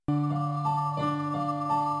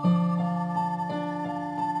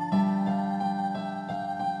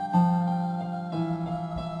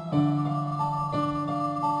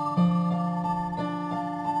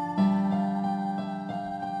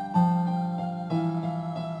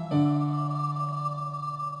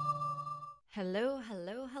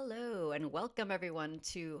Welcome, everyone,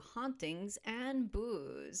 to Hauntings and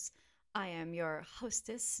Booze. I am your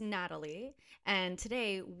hostess, Natalie, and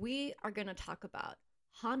today we are going to talk about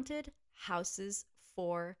haunted houses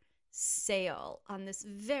for sale on this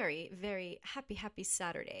very, very happy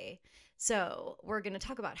Saturday. So, we're going to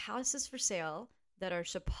talk about houses for sale that are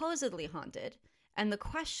supposedly haunted. And the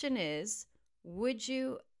question is, would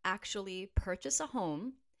you actually purchase a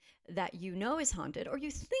home that you know is haunted or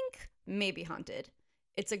you think may be haunted?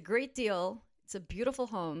 It's a great deal. It's a beautiful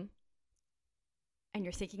home, and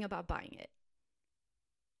you're thinking about buying it.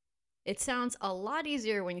 It sounds a lot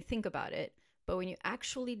easier when you think about it, but when you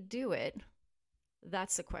actually do it,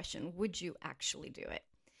 that's the question. Would you actually do it?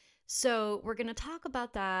 So, we're going to talk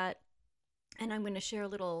about that, and I'm going to share a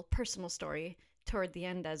little personal story toward the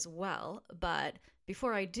end as well. But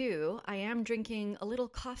before I do, I am drinking a little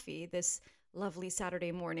coffee this lovely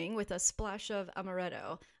Saturday morning with a splash of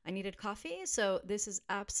amaretto. I needed coffee, so this is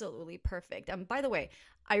absolutely perfect. By the way,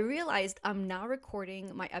 I realized I'm now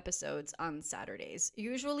recording my episodes on Saturdays.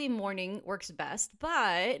 Usually morning works best,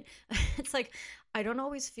 but it's like I don't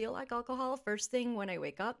always feel like alcohol first thing when I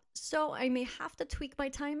wake up. So I may have to tweak my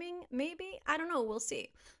timing, maybe. I don't know. We'll see.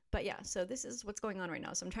 But yeah, so this is what's going on right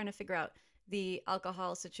now. So I'm trying to figure out the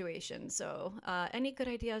alcohol situation. So any good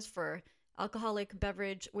ideas for alcoholic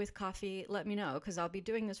beverage with coffee, let me know because I'll be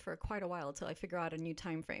doing this for quite a while until I figure out a new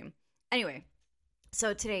time frame. Anyway,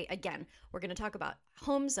 so today, again, we're going to talk about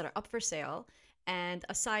homes that are up for sale. And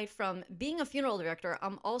aside from being a funeral director,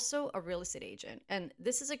 I'm also a real estate agent. And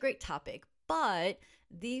this is a great topic, but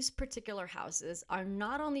these particular houses are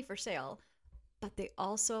not only for sale, but they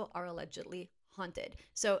also are allegedly haunted.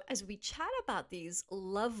 So, as we chat about these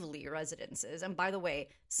lovely residences, and by the way,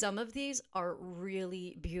 some of these are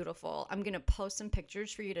really beautiful. I'm going to post some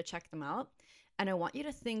pictures for you to check them out. And I want you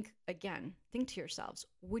to think again, think to yourselves,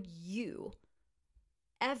 would you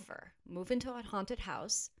ever move into a haunted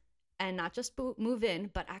house and not just move in,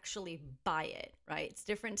 but actually buy it, right? It's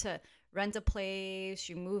different to rent a place,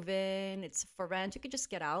 you move in, it's for rent, you could just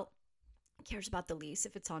get out. Who cares about the lease?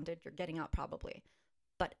 If it's haunted, you're getting out probably.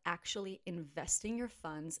 But actually investing your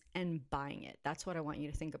funds and buying it. That's what I want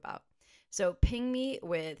you to think about. So ping me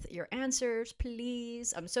with your answers,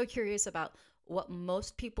 please. I'm so curious about what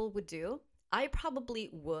most people would do. I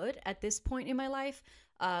probably would at this point in my life.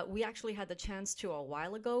 We actually had the chance to a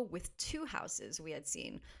while ago with two houses we had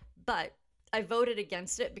seen, but I voted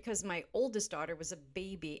against it because my oldest daughter was a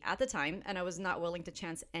baby at the time and I was not willing to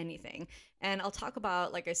chance anything. And I'll talk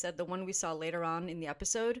about, like I said, the one we saw later on in the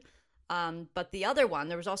episode. But the other one,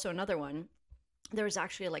 there was also another one. There was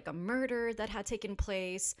actually like a murder that had taken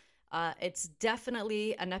place. It's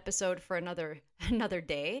definitely an episode for another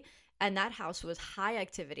day. And that house was high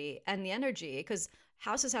activity and the energy, because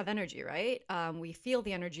houses have energy, right? We feel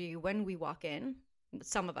the energy when we walk in.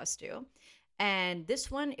 Some of us do. And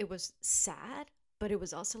this one, it was sad, but it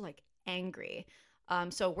was also like angry.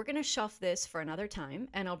 So we're going to shelf this for another time,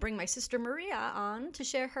 and I'll bring my sister Maria on to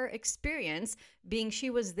share her experience, being she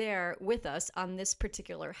was there with us on this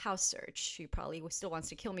particular house search. She probably still wants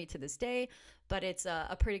to kill me to this day, but it's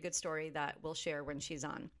a pretty good story that we'll share when she's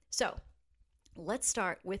on. So let's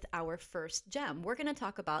start with our first gem. We're going to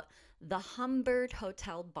talk about the Humbird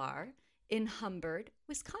Hotel Bar in Humbird,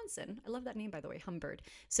 Wisconsin. I love that name, by the way, Humbird.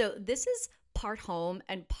 So this is part home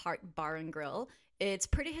and part bar and grill. It's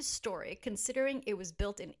pretty historic considering it was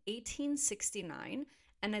built in 1869.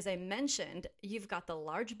 And as I mentioned, you've got the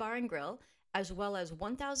large bar and grill as well as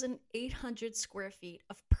 1,800 square feet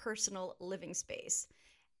of personal living space.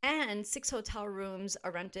 And 6 hotel rooms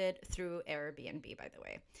are rented through Airbnb, by the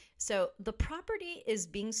way. So the property is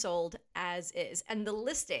being sold as is. And the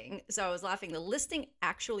listing, so I was laughing, the listing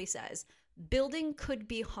actually says building could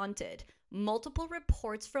be haunted. Multiple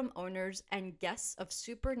reports from owners and guests of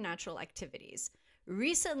supernatural activities.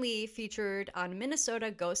 Recently featured on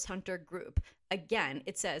Minnesota Ghost Hunter Group. Again,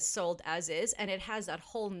 it says sold as is, and it has that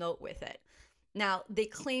whole note with it. Now, they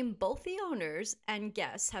claim both the owners and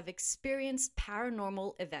guests have experienced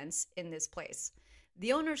paranormal events in this place.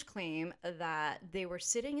 The owners claim that they were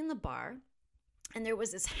sitting in the bar and there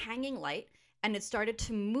was this hanging light and it started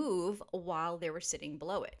to move while they were sitting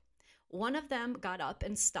below it. One of them got up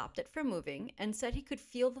and stopped it from moving and said he could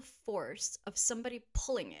feel the force of somebody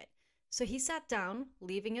pulling it. So he sat down,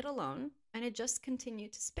 leaving it alone, and it just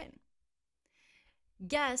continued to spin.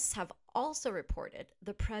 Guests have also reported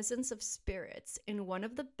the presence of spirits in one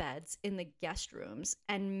of the beds in the guest rooms,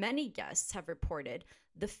 and many guests have reported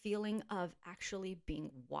the feeling of actually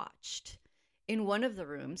being watched. In one of the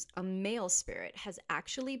rooms, a male spirit has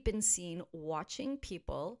actually been seen watching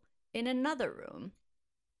people in another room.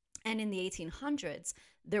 And in the 1800s,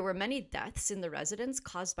 there were many deaths in the residence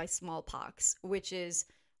caused by smallpox, which is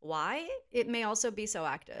why it may also be so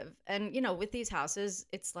active. And, with these houses,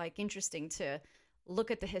 it's like interesting to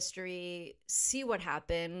look at the history, see what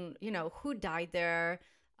happened, who died there.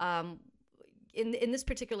 Um, in this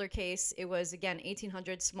particular case, it was again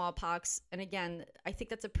 1800 smallpox, and again, I think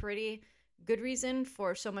that's a pretty good reason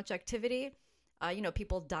for so much activity.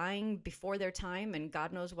 People dying before their time, and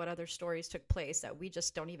God knows what other stories took place that we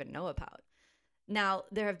just don't even know about. Now,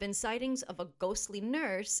 there have been sightings of a ghostly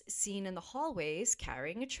nurse seen in the hallways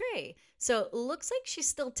carrying a tray. So it looks like she's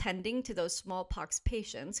still tending to those smallpox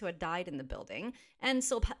patients who had died in the building and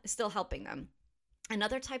still helping them.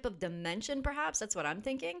 Another type of dimension, perhaps, that's what I'm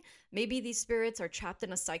thinking. Maybe these spirits are trapped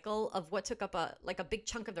in a cycle of what took up a big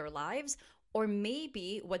chunk of their lives, or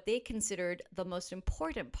maybe what they considered the most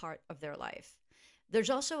important part of their life. There's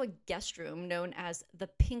also a guest room known as the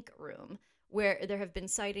Pink Room, where there have been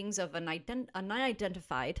sightings of I can't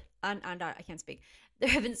speak. There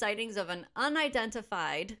have been sightings of an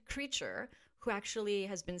unidentified creature who actually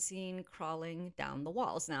has been seen crawling down the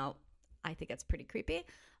walls. Now, I think that's pretty creepy.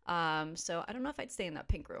 So I don't know if I'd stay in that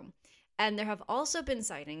pink room. And there have also been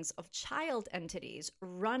sightings of child entities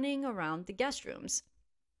running around the guest rooms.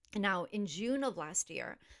 Now, in June of last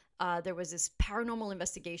year, there was this paranormal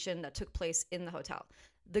investigation that took place in the hotel.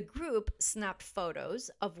 The group snapped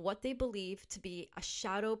photos of what they believe to be a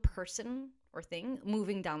shadow person or thing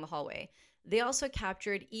moving down the hallway. They also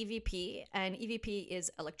captured EVP, and EVP is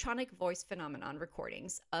electronic voice phenomenon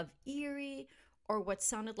recordings of eerie or what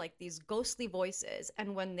sounded like these ghostly voices.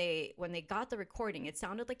 And when they got the recording, it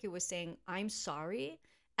sounded like it was saying, "I'm sorry,"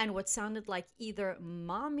 and what sounded like either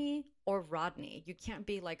mommy or Rodney. You can't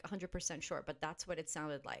be like 100% sure, but that's what it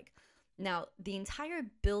sounded like. Now, the entire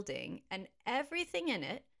building and everything in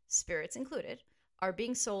it, spirits included, are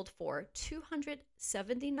being sold for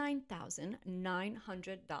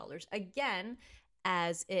 $279,900 again,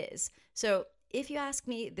 as is. So, if you ask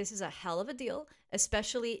me, this is a hell of a deal,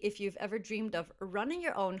 especially if you've ever dreamed of running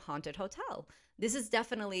your own haunted hotel. This is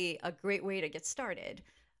definitely a great way to get started,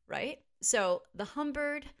 right? So, the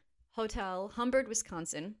Humbird Hotel, Humbird,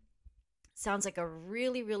 Wisconsin, sounds like a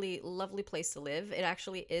really, really lovely place to live. It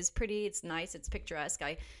actually is pretty. It's nice. It's picturesque.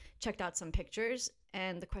 I checked out some pictures,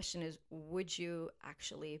 and the question is, would you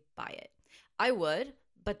actually buy it? I would,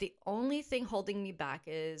 but the only thing holding me back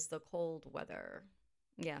is the cold weather.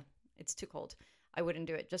 Yeah, it's too cold. I wouldn't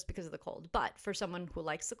do it just because of the cold. But for someone who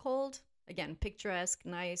likes the cold, again, picturesque,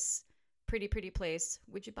 nice, pretty, pretty place,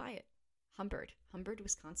 would you buy it? Humbird,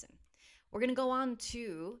 Wisconsin. We're going to go on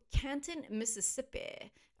to Canton,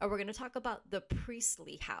 Mississippi, and we're going to talk about the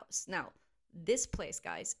Priestley House. Now, this place,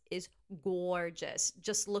 guys, is gorgeous.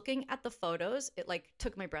 Just looking at the photos, it like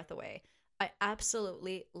took my breath away. I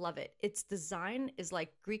absolutely love it. Its design is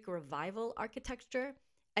like Greek Revival architecture,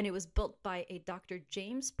 and it was built by a Dr.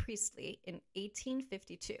 James Priestley in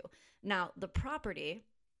 1852. Now, the property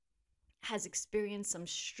has experienced some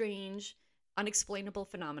strange, unexplainable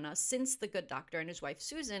phenomena since the good doctor and his wife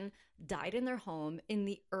Susan died in their home in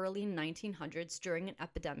the early 1900s during an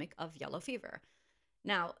epidemic of yellow fever.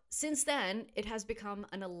 Now, since then, it has become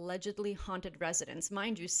an allegedly haunted residence,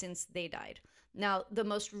 mind you, since they died. Now, the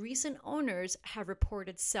most recent owners have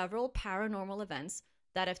reported several paranormal events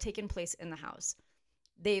that have taken place in the house.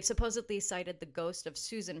 They've supposedly sighted the ghost of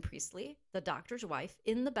Susan Priestley, the doctor's wife,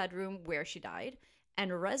 in the bedroom where she died,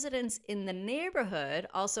 and residents in the neighborhood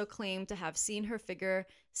also claim to have seen her figure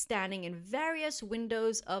standing in various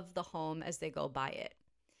windows of the home as they go by it.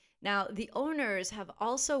 Now, the owners have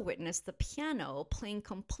also witnessed the piano playing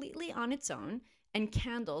completely on its own and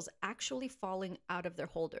candles actually falling out of their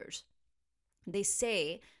holders. They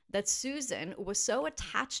say that Susan was so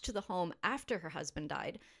attached to the home after her husband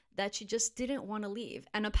died that she just didn't want to leave.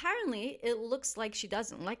 And apparently, it looks like she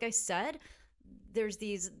doesn't. Like I said, there's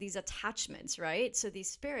these attachments, right? So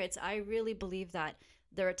these spirits, I really believe that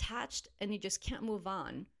they're attached and you just can't move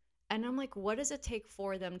on. And I'm like, what does it take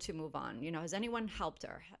for them to move on? Has anyone helped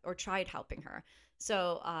her or tried helping her?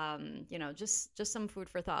 So, just some food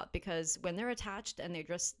for thought, because when they're attached and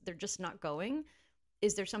they're just not going,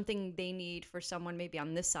 is there something they need for someone maybe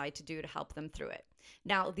on this side to do to help them through it?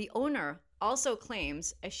 Now, the owner also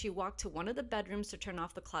claims as she walked to one of the bedrooms to turn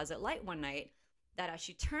off the closet light one night, that as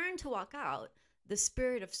she turned to walk out, the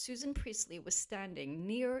spirit of Susan Priestley was standing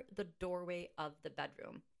near the doorway of the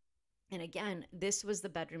bedroom. And again, this was the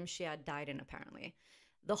bedroom she had died in, apparently.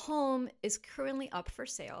 The home is currently up for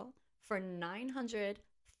sale for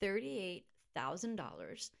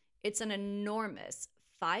 $938,000. It's an enormous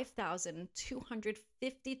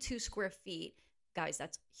 5,252 square feet. Guys,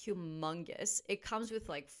 that's humongous. It comes with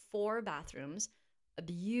like 4 bathrooms, a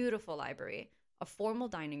beautiful library, a formal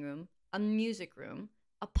dining room, a music room,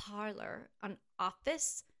 a parlor, an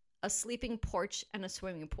office, a sleeping porch, and a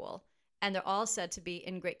swimming pool. And they're all said to be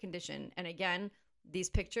in great condition. And again, these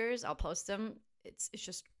pictures, I'll post them. It's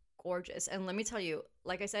just gorgeous. And let me tell you,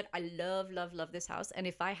 like I said, I love, love, love this house. And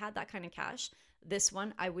if I had that kind of cash, this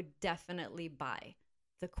one I would definitely buy.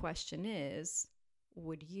 The question is,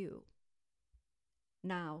 would you?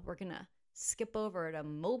 Now we're gonna skip over to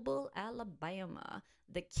Mobile, Alabama,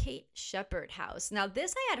 the Kate Shepherd House. Now,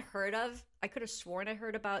 this I had heard of. I could have sworn I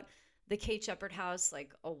heard about the Kate Shepherd House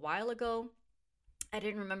like a while ago. I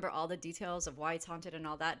didn't remember all the details of why it's haunted and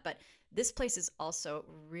all that, but this place is also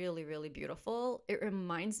really, really beautiful. It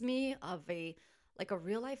reminds me of a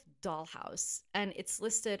real life dollhouse, and it's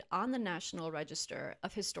listed on the National Register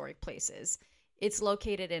of Historic Places. It's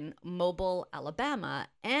located in Mobile, Alabama,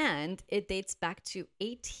 and it dates back to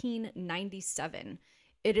 1897.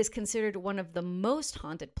 It is considered one of the most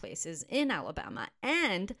haunted places in Alabama,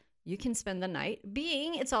 and you can spend the night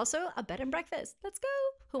being it's also a bed and breakfast. Let's go.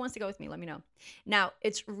 Who wants to go with me? Let me know. Now,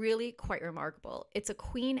 it's really quite remarkable. It's a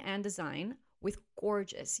Queen Anne design with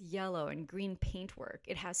gorgeous yellow and green paintwork.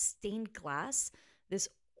 It has stained glass, this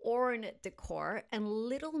ornate decor, and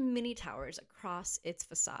little mini towers across its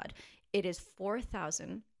facade. It is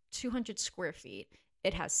 4,200 square feet.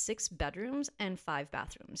 It has 6 bedrooms and 5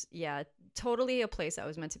 bathrooms. Yeah, totally a place that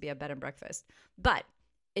was meant to be a bed and breakfast. But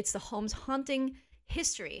it's the home's haunting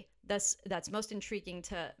history that's most intriguing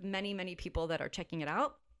to many, many people that are checking it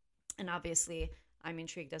out. And obviously, I'm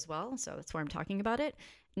intrigued as well, so that's why I'm talking about it.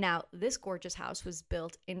 Now, this gorgeous house was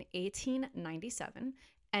built in 1897,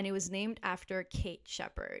 and it was named after Kate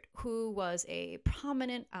Shepherd, who was a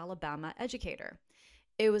prominent Alabama educator.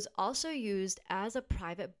 It was also used as a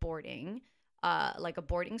private boarding, like a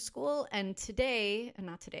boarding school. And today, and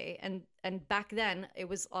not today, and back then, it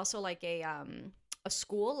was also like a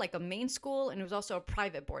school, like a main school, and it was also a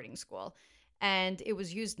private boarding school. And it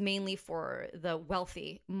was used mainly for the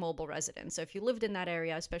wealthy Mobile residents. So if you lived in that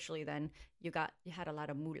area, especially then, you had a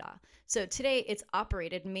lot of moolah. So today it's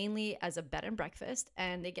operated mainly as a bed and breakfast,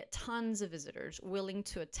 and they get tons of visitors willing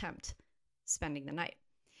to attempt spending the night.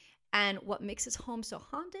 And what makes his home so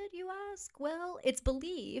haunted, you ask? Well, it's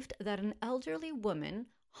believed that an elderly woman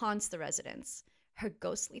haunts the residence. Her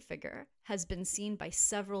ghostly figure has been seen by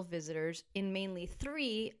several visitors in mainly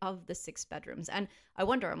 3 of the 6 bedrooms. And I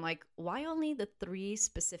wonder, I'm like, why only the 3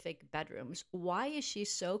 specific bedrooms? Why is she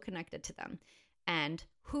so connected to them? And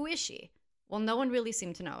who is she? Well, no one really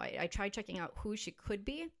seemed to know. I tried checking out who she could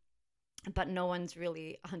be, but no one's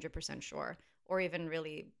really 100% sure, or even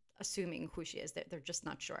really assuming who she is. They're just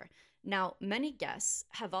not sure. Now, many guests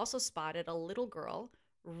have also spotted a little girl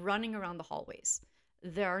running around the hallways.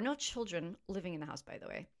 There are no children living in the house, by the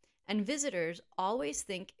way. And visitors always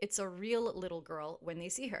think it's a real little girl when they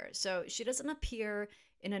see her. So she doesn't appear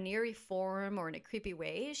in an eerie form or in a creepy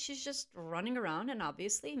way. She's just running around and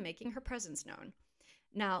obviously making her presence known.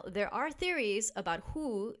 Now, there are theories about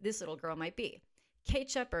who this little girl might be. Kate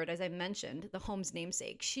Shepherd, as I mentioned, the home's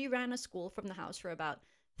namesake, she ran a school from the house for about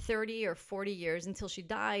 30 or 40 years until she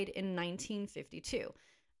died in 1952.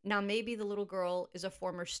 Now, maybe the little girl is a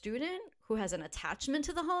former student who has an attachment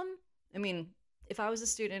to the home. I mean, if I was a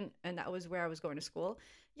student and that was where I was going to school,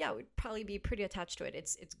 yeah, I would probably be pretty attached to it.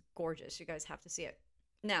 It's gorgeous. You guys have to see it.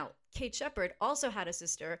 Now, Kate Shepherd also had a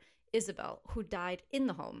sister, Isabel, who died in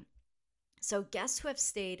the home. So guests who have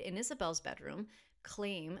stayed in Isabel's bedroom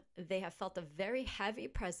claim they have felt a very heavy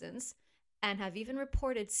presence and have even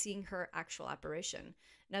reported seeing her actual apparition.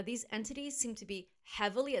 Now, these entities seem to be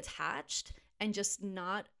heavily attached and just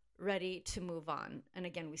not ready to move on. And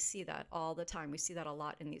again, we see that all the time. We see that a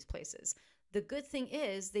lot in these places. The good thing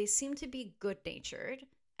is they seem to be good-natured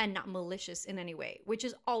and not malicious in any way, which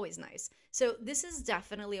is always nice. So this is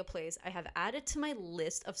definitely a place I have added to my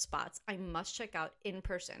list of spots I must check out in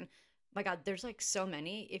person. My God, there's like so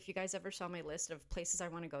many. If you guys ever saw my list of places I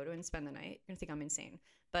want to go to and spend the night, you're gonna think I'm insane.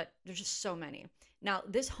 But there's just so many. Now,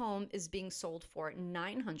 this home is being sold for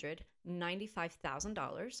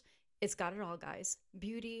 $995,000. It's got it all, guys.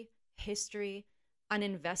 Beauty, history, an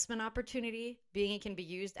investment opportunity, being it can be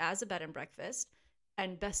used as a bed and breakfast,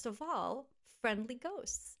 and best of all, friendly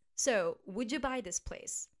ghosts. So, would you buy this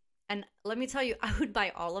place? And let me tell you, I would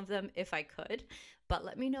buy all of them if I could, but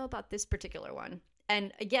let me know about this particular one.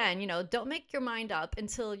 And again, don't make your mind up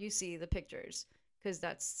until you see the pictures, because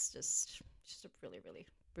that's just a really, really,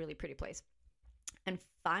 really pretty place. And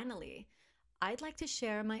finally, I'd like to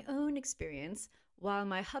share my own experience while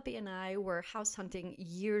my hubby and I were house hunting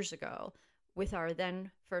years ago with our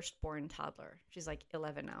then firstborn toddler. She's like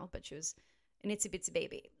 11 now, but she was an itsy bitsy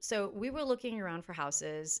baby. So we were looking around for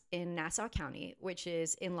houses in Nassau County, which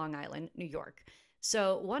is in Long Island, New York.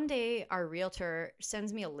 So one day, our realtor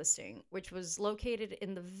sends me a listing, which was located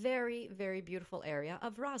in the very, very beautiful area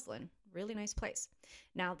of Roslyn. Really nice place.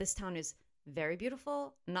 Now, this town is very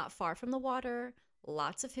beautiful, not far from the water,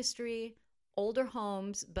 lots of history, older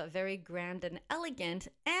homes, but very grand and elegant.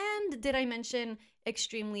 And did I mention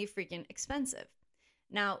extremely freaking expensive?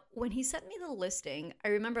 Now, when he sent me the listing, I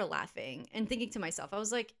remember laughing and thinking to myself, I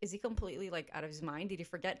was like, is he completely like out of his mind? Did he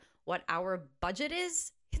forget what our budget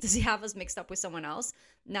is? Does he have us mixed up with someone else?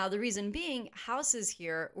 Now, the reason being, houses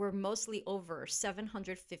here were mostly over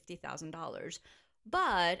 $750,000.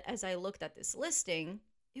 But as I looked at this listing,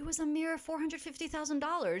 it was a mere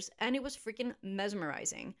 $450,000 and it was freaking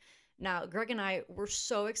mesmerizing. Now, Greg and I were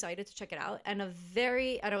so excited to check it out and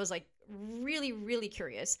I was like really, really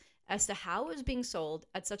curious as to how it was being sold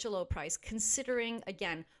at such a low price, considering,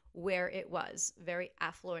 again, where it was. Very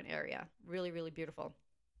affluent area. Really, really beautiful.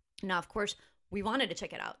 Now, of course, we wanted to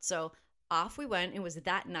check it out. So off we went. It was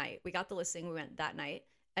that night. We got the listing. We went that night.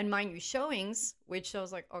 And mind you, showings, which I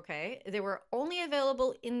was like, okay, they were only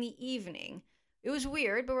available in the evening. It was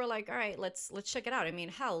weird, but we're like, all right, let's check it out. I mean,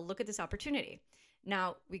 hell, look at this opportunity.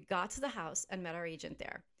 Now we got to the house and met our agent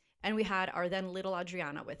there. And we had our then little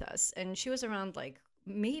Adriana with us. And she was around like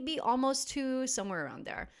maybe almost two, somewhere around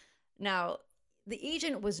there. Now, the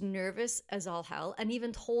agent was nervous as all hell and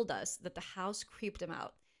even told us that the house creeped him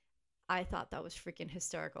out. I thought that was freaking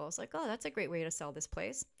hysterical. I was like, oh, that's a great way to sell this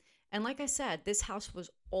place. And like I said, this house was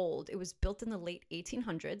old. It was built in the late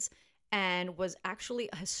 1800s and was actually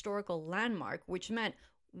a historical landmark, which meant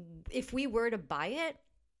if we were to buy it,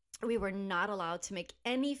 we were not allowed to make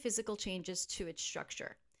any physical changes to its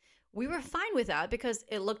structure. We were fine with that because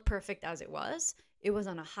it looked perfect as it was. It was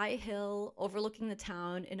on a high hill overlooking the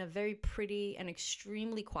town in a very pretty and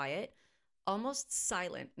extremely quiet, almost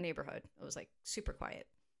silent neighborhood. It was like super quiet.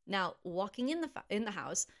 Now, walking in the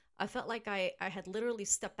house, I felt like I had literally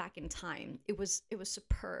stepped back in time. It was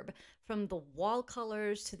superb, from the wall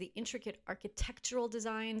colors to the intricate architectural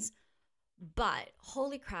designs. But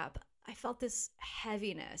holy crap, I felt this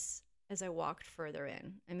heaviness as I walked further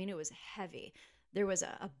in. I mean, it was heavy. There was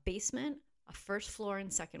a basement, a first floor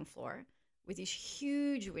and second floor with these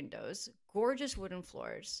huge windows, gorgeous wooden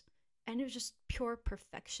floors, and it was just pure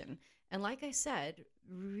perfection. And like I said,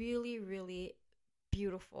 really, really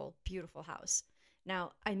beautiful, beautiful house.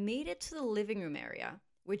 Now, I made it to the living room area,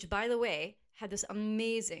 which, by the way, had this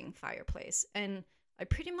amazing fireplace. And I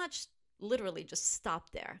pretty much literally just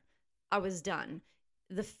stopped there. I was done.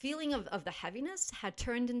 The feeling of the heaviness had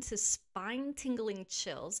turned into spine tingling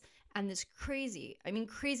chills and this crazy, I mean,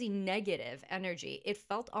 crazy negative energy. It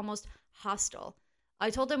felt almost hostile. I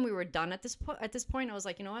told them we were done at at this point. I was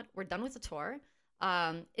like, you know what? We're done with the tour.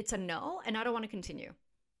 It's a no, and I don't want to continue.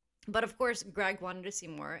 But of course, Greg wanted to see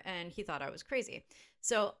more and he thought I was crazy.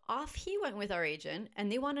 So off he went with our agent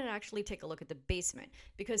and they wanted to actually take a look at the basement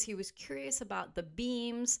because he was curious about the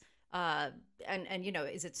beams. Uh, and you know,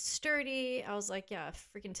 is it sturdy? I was like, yeah,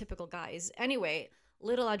 freaking typical guys. Anyway,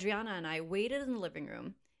 little Adriana and I waited in the living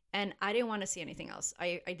room and I didn't want to see anything else.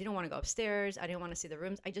 I didn't want to go upstairs. I didn't want to see the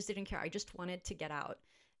rooms. I just didn't care. I just wanted to get out.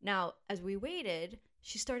 Now, as we waited,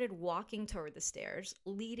 she started walking toward the stairs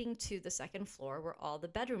leading to the second floor where all the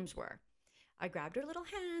bedrooms were. I grabbed her little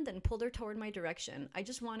hand and pulled her toward my direction. I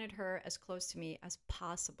just wanted her as close to me as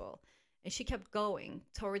possible. And she kept going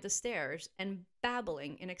toward the stairs and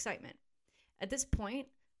babbling in excitement. At this point,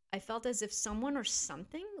 I felt as if someone or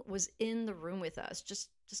something was in the room with us, just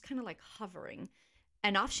kind of like hovering.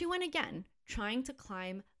 And off she went again, trying to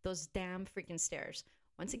climb those damn freaking stairs.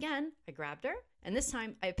 Once again, I grabbed her, and this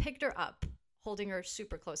time I picked her up, holding her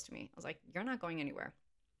super close to me. I was like, you're not going anywhere.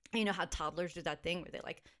 And you know how toddlers do that thing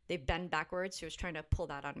where they bend backwards? She was trying to pull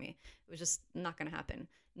that on me. It was just not going to happen.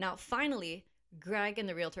 Now, finally, Greg and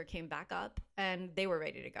the realtor came back up and they were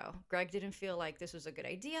ready to go. Greg didn't feel like this was a good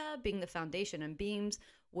idea, being the foundation and beams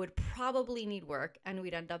would probably need work and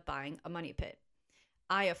we'd end up buying a money pit.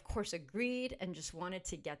 I, of course, agreed and just wanted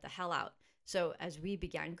to get the hell out. So as we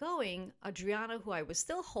began going, Adriana, who I was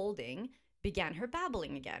still holding, began her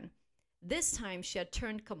babbling again. This time she had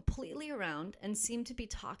turned completely around and seemed to be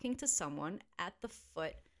talking to someone at the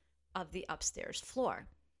foot of the upstairs floor.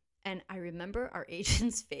 And I remember our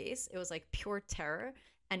agent's face. It was like pure terror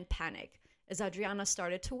and panic as Adriana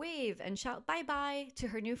started to wave and shout bye bye to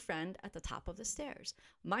her new friend at the top of the stairs.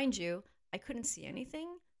 Mind you, I couldn't see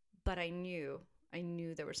anything, but I knew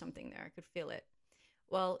there was something there. I could feel it.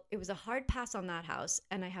 Well, it was a hard pass on that house,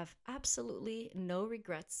 and I have absolutely no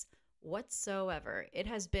regrets whatsoever. It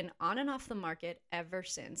has been on and off the market ever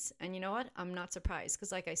since. And you know what? I'm not surprised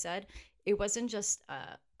because, like I said, it wasn't just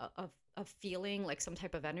a feeling like some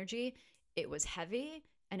type of energy, it was heavy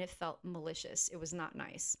and it felt malicious. It was not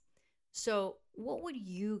nice. So, what would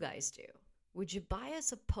you guys do? Would you buy a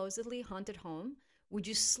supposedly haunted home? Would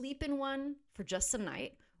you sleep in one for just a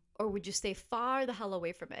night? Or would you stay far the hell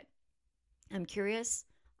away from it? I'm curious.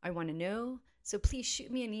 I want to know. So please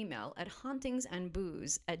shoot me an email at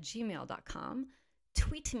hauntingsandbooze@gmail.com.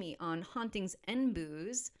 Tweet me on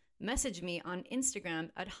hauntingsandbooze. Message me on Instagram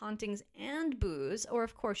at hauntingsandbooze. Or,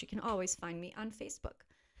 of course, you can always find me on Facebook.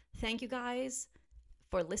 Thank you guys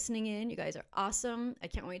for listening in. You guys are awesome. I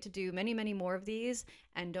can't wait to do many, many more of these.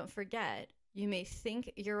 And don't forget, you may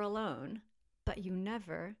think you're alone, but you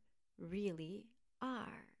never really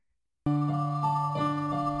are.